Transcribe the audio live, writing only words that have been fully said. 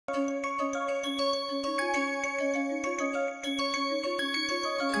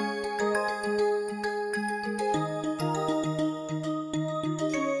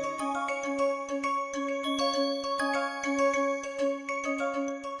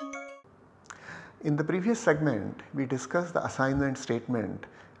In the previous segment, we discussed the assignment statement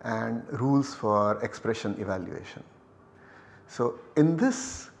and rules for expression evaluation. So, in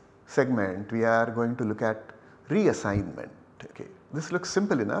this segment, we are going to look at reassignment. Okay. This looks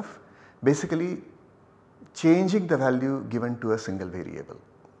simple enough, basically changing the value given to a single variable.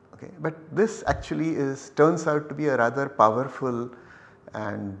 Okay. But this actually turns out to be a rather powerful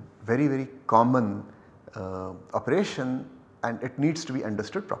and very common operation, and it needs to be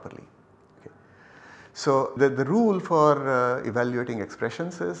understood properly. So, the rule for evaluating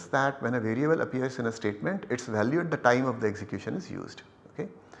expressions is that when a variable appears in a statement, its value at the time of the execution is used. Okay.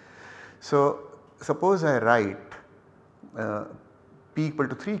 So, suppose I write p equal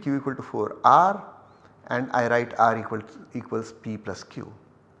to 3, q equal to 4 r, and I write r equals p plus q.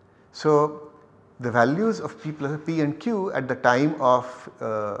 So, the values of p and q at the time of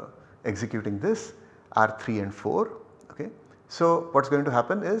executing this are 3 and 4. Okay. So, what is going to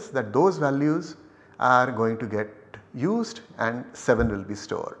happen is that those values are going to get used and 7 will be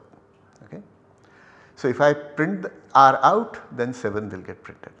stored. Okay. So, if I print the r out, then 7 will get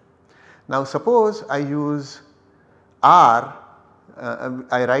printed. Now, suppose I use r,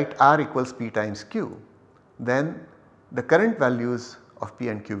 I write r equals p times q, then the current values of p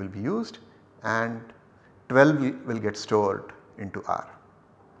and q will be used and 12 will get stored into r.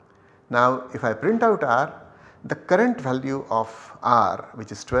 Now, if I print out r, the current value of r,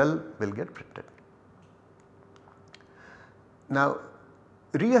 which is 12, will get printed. Now,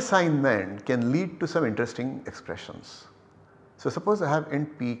 reassignment can lead to some interesting expressions. So, suppose I have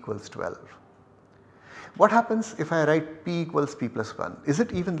int p equals 12. What happens if I write p equals p plus 1? Is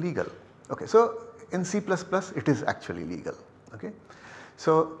it even legal? Okay, so in C++ it is actually legal. Okay.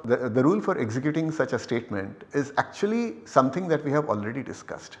 So, the rule for executing such a statement is actually something that we have already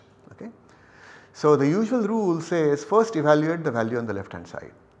discussed. Okay. So, the usual rule says first evaluate the value on the left hand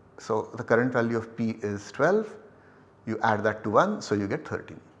side. So, the current value of p is 12. You add that to 1, so you get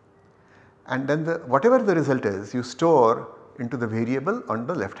 13. And then whatever the result is, you store into the variable on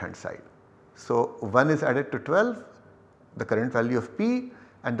the left hand side. So, 1 is added to 12, the current value of p,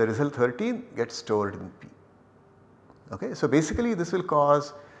 and the result 13 gets stored in p. Okay. So, basically this will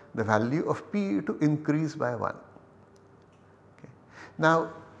cause the value of p to increase by 1. Okay. Now,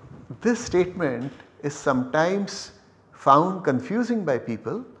 this statement is sometimes found confusing by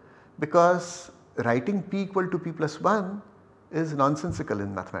people because writing p equal to p plus 1 is nonsensical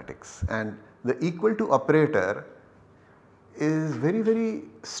in mathematics, and the equal to operator is very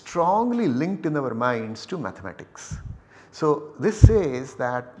strongly linked in our minds to mathematics. So, this says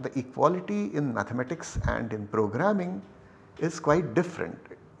that the equality in mathematics and in programming is quite different.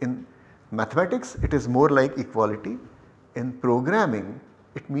 In mathematics it is more like equality, in programming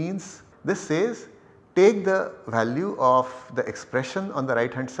it means, this says take the value of the expression on the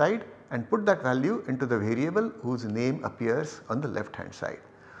right hand side and put that value into the variable whose name appears on the left hand side.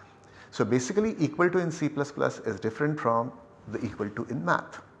 So, basically equal to in C++ is different from the equal to in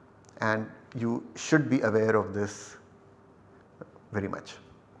math, and you should be aware of this very much.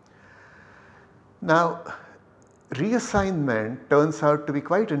 Now, reassignment turns out to be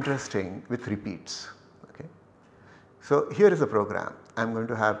quite interesting with repeats. Okay. So, here is a program. I am going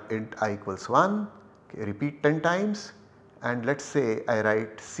to have int I equals 1, okay, repeat 10 times, and let us say I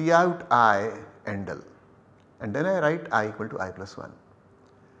write cout I endl, and then I write I equal to I plus 1.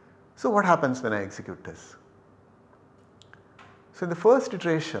 So, what happens when I execute this? So, in the first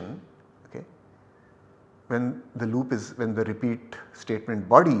iteration, okay, when the repeat statement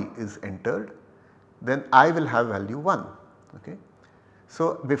body is entered, then I will have value 1. Okay.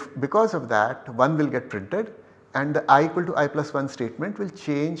 So, because of that 1 will get printed and the I equal to I plus 1 statement will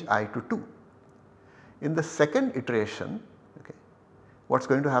change I to 2. In the second iteration, okay, what is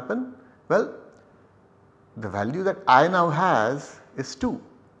going to happen? Well, the value that I now has is 2.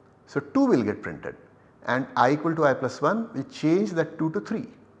 So, 2 will get printed and I equal to I plus 1 will change that 2 to 3.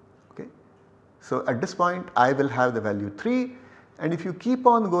 Okay. So, at this point I will have the value 3, and if you keep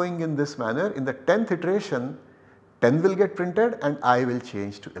on going in this manner, in the 10th iteration 10 will get printed and I will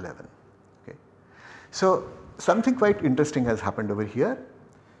change to 11. Okay. So, something quite interesting has happened over here.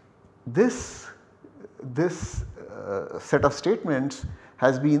 This set of statements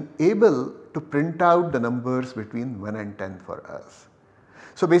has been able to print out the numbers between 1 and 10 for us.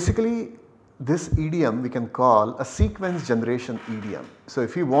 So, basically this idiom we can call a sequence generation idiom. So,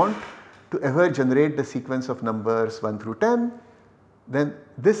 if you want to ever generate the sequence of numbers 1 through 10, then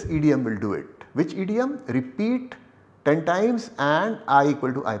this idiom will do it. Which idiom? Repeat 10 times and I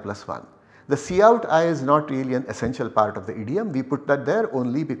equal to I plus 1. The cout I is not really an essential part of the idiom, we put that there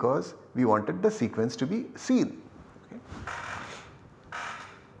only because we wanted the sequence to be seen. Okay.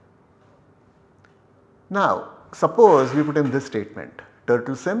 Now suppose we put in this statement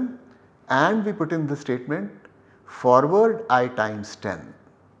turtle sim and we put in the statement forward I times 10,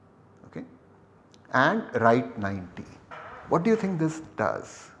 okay, and right 90. What do you think this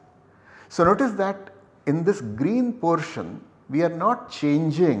does? So notice that in this green portion we are not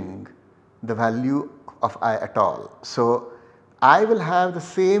changing the value of I at all. So I will have the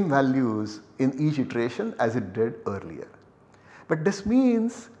same values in each iteration as it did earlier. But this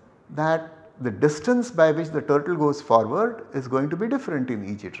means that the distance by which the turtle goes forward is going to be different in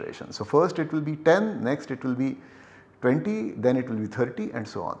each iteration. So first it will be 10, next it will be 20, then it will be 30 and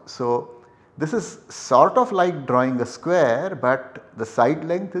so on. So this is sort of like drawing a square, but the side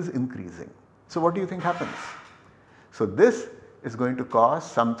length is increasing. So what do you think happens? So this is going to cause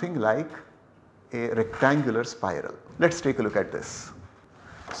something like a rectangular spiral. Let us take a look at this.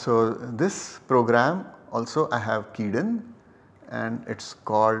 So this program also I have keyed in and it is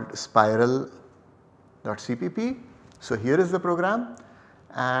called spiral.cpp. So here is the program,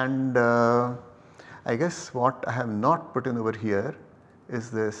 and I guess what I have not put in over here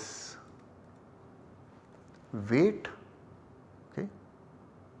is this weight, okay.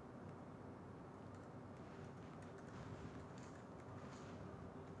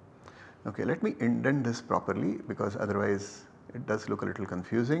 Okay, let me indent this properly because otherwise it does look a little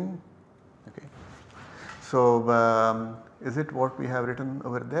confusing. Okay. So is it what we have written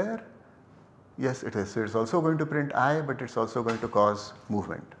over there? Yes, it is. So it is also going to print I, but it is also going to cause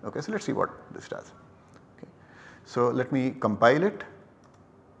movement. Okay, so let us see what this does. Okay. So let me compile it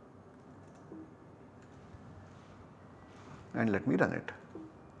and let me run it.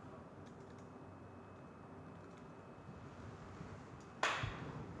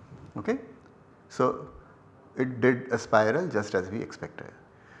 Okay. So it did a spiral just as we expected.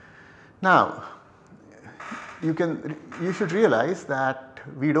 Now you should realize that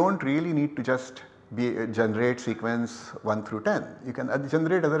we do not really need to just generate sequence 1 through 10. You can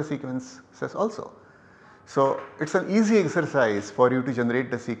generate other sequences also. So it is an easy exercise for you to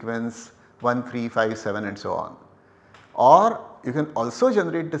generate the sequence 1, 3, 5, 7 and so on. Or you can also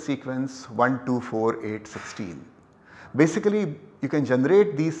generate the sequence 1, 2, 4, 8, 16. Basically you can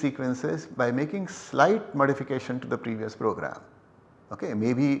generate these sequences by making slight modification to the previous program. Okay,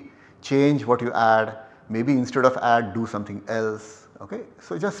 maybe change what you add, maybe instead of add do something else. Okay,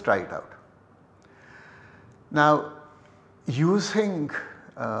 so just try it out. Now using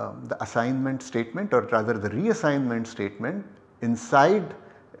the assignment statement, or rather the reassignment statement inside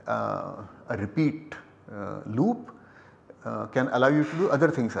a repeat loop can allow you to do other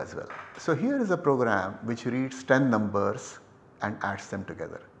things as well. So here is a program which reads 10 numbers and adds them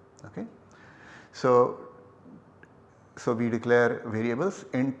together. Okay. So we declare variables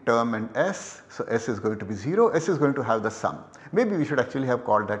int, term and s. So s is going to be 0, s is going to have the sum. Maybe we should actually have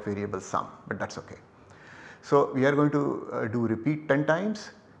called that variable sum, but that is okay. So we are going to do repeat 10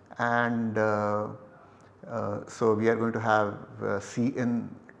 times, and so we are going to have c in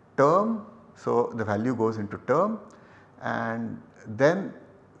term. So the value goes into term, and then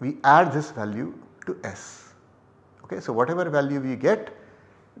we add this value to s. Okay, so whatever value we get,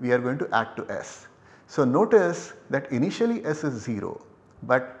 we are going to add to s. So notice that initially s is 0,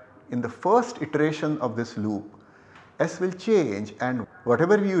 but in the first iteration of this loop s will change, and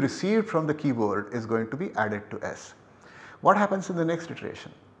whatever you received from the keyboard is going to be added to s. What happens in the next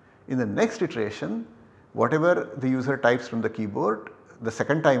iteration? In the next iteration, whatever the user types from the keyboard the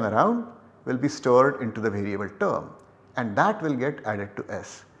second time around will be stored into the variable term, and that will get added to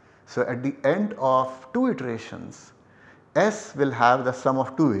s. So at the end of 2 iterations, s will have the sum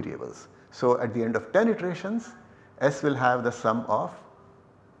of 2 variables. So at the end of 10 iterations, s will have the sum of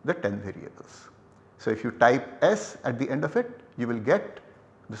the 10 variables. So if you type s at the end of it, you will get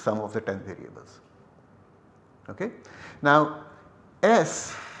the sum of the 10 variables. Okay. Now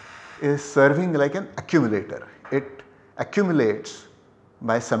s is serving like an accumulator. It accumulates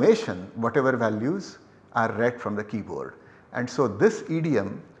by summation whatever values are read from the keyboard, and so this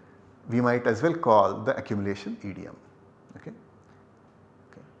idiom we might as well call the accumulation idiom. Okay.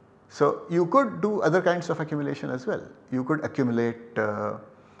 Okay. So you could do other kinds of accumulation as well. You could accumulate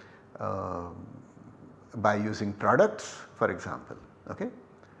by using products, for example. Okay.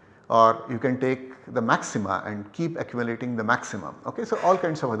 Or you can take the maxima and keep accumulating the maximum. Okay. So all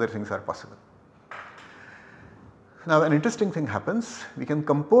kinds of other things are possible. Now an interesting thing happens. We can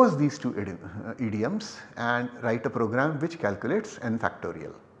compose these two idioms and write a program which calculates n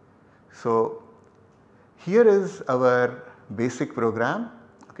factorial. So here is our basic program.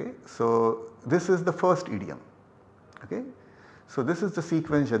 Okay. So this is the first idiom. Okay. So this is the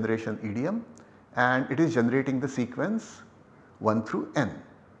sequence generation idiom, and it is generating the sequence 1 through n.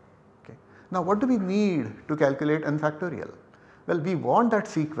 Okay. Now what do we need to calculate n factorial? Well, we want that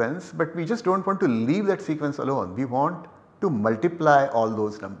sequence, but we just do not want to leave that sequence alone. We want to multiply all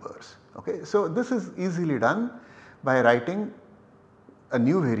those numbers. Okay. So this is easily done by writing a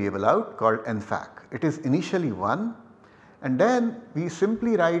new variable out called nfac. It is initially 1, and then we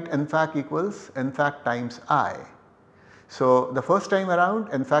simply write nfac equals nfac times I. So the first time around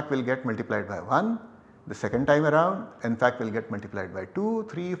nfac will get multiplied by 1, the second time around nfac will get multiplied by 2,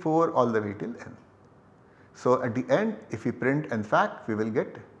 3, 4 all the way till n. So at the end if we print nfac, we will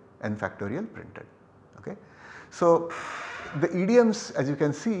get n factorial printed. Okay. So the idioms, as you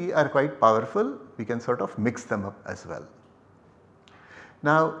can see, are quite powerful. We can sort of mix them up as well.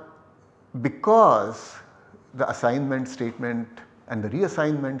 Now because the assignment statement and the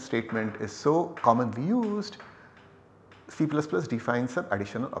reassignment statement is so commonly used, C++ defines some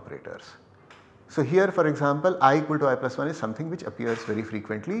additional operators. So here for example I equal to I plus 1 is something which appears very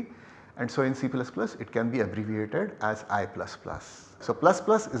frequently, and so in C++ it can be abbreviated as I plus plus. So plus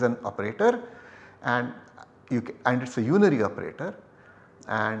plus is an operator, and it is a unary operator,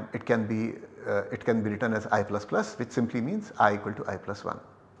 and it can be written as I plus plus, which simply means I equal to I plus 1.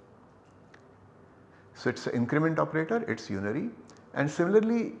 So it is an increment operator, it is unary, and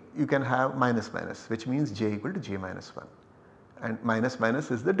similarly you can have minus minus, which means j equal to j minus 1, and minus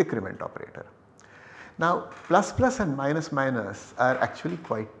minus is the decrement operator. Now plus plus and minus minus are actually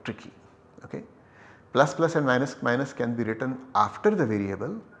quite tricky. Okay. Plus plus and minus minus can be written after the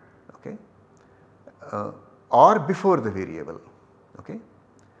variable, okay, or before the variable. Okay.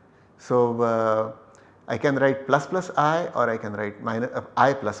 So I can write plus plus I, or I can write minus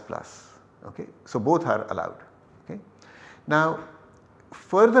I plus plus. Okay. So both are allowed. Okay. Now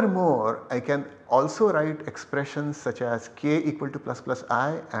furthermore I can also write expressions such as k equal to plus plus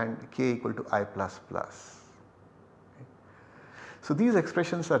I and k equal to I plus plus. Okay. So these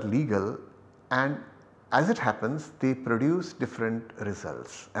expressions are legal, and as it happens they produce different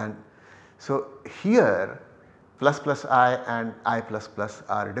results, and so here plus plus I and I plus plus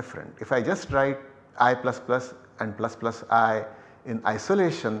are different. If I just write I plus plus and plus plus I in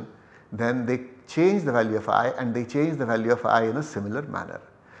isolation, then they change the value of I and they change the value of I in a similar manner.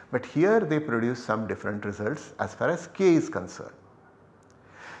 But here they produce some different results as far as k is concerned.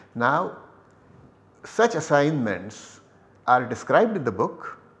 Now such assignments are described in the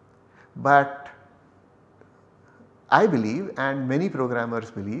book, but I believe, and many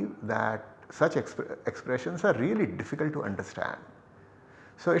programmers believe, that such expressions are really difficult to understand.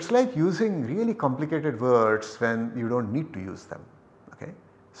 So it is like using really complicated words when you do not need to use them. Okay.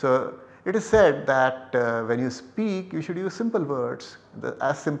 So it is said that when you speak you should use simple words,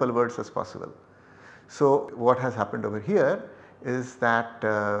 as simple words as possible. So what has happened over here is that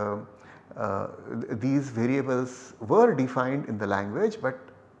these variables were defined in the language, but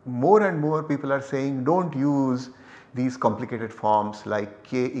more and more people are saying do not use these complicated forms like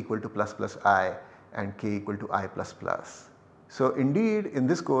k equal to plus plus I and k equal to I plus plus. So indeed in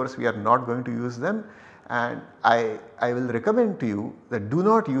this course we are not going to use them, and I will recommend to you that do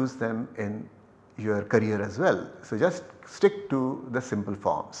not use them in your career as well. So just stick to the simple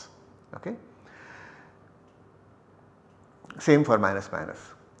forms. Okay. Same for minus minus.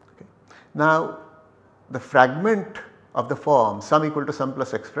 Okay. Now the fragment of the form sum equal to sum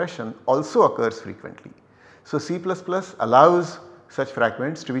plus expression also occurs frequently. So C++ allows such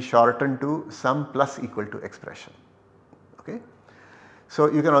fragments to be shortened to sum plus equal to expression. Okay.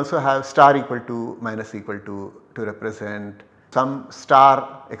 So you can also have star equal to minus equal to represent some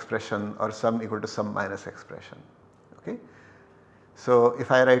star expression or sum equal to sum minus expression. Okay. So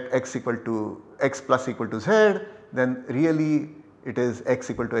if I write x equal to x plus equal to z, then really it is x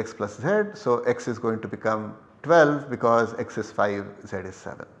equal to x plus z. So x is going to become 12 because x is 5, z is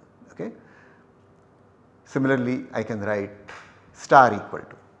 7. Okay. Similarly I can write star equal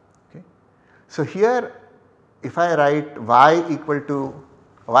to. Okay. So here if I write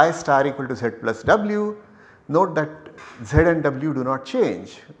y star equal to z plus w, note that z and w do not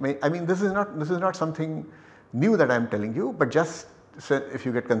change. I mean this is not something new that I am telling you, but just so if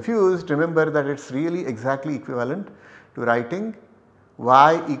you get confused, remember that it is really exactly equivalent to writing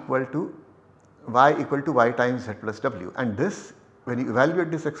y equal to y times z plus w, and this, when you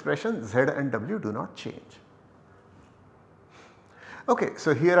evaluate this expression, z and w do not change. Okay,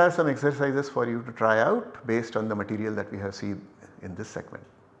 so here are some exercises for you to try out based on the material that we have seen in this segment.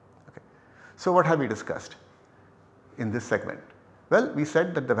 Okay. So what have we discussed in this segment? Well, we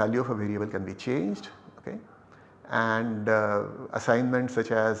said that the value of a variable can be changed, okay, and assignments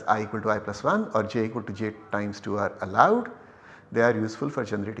such as I equal to I plus 1 or j equal to j times 2 are allowed. They are useful for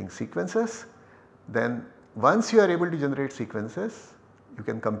generating sequences. Then once you are able to generate sequences, you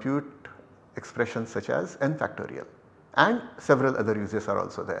can compute expressions such as n factorial, and several other uses are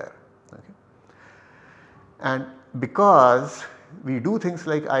also there. Okay. And because we do things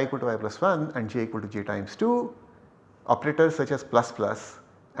like I equal to I plus 1 and j equal to j times 2, operators such as plus plus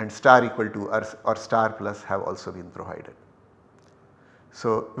and star equal to or star plus have also been provided.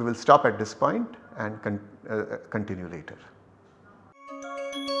 So we will stop at this point and continue later.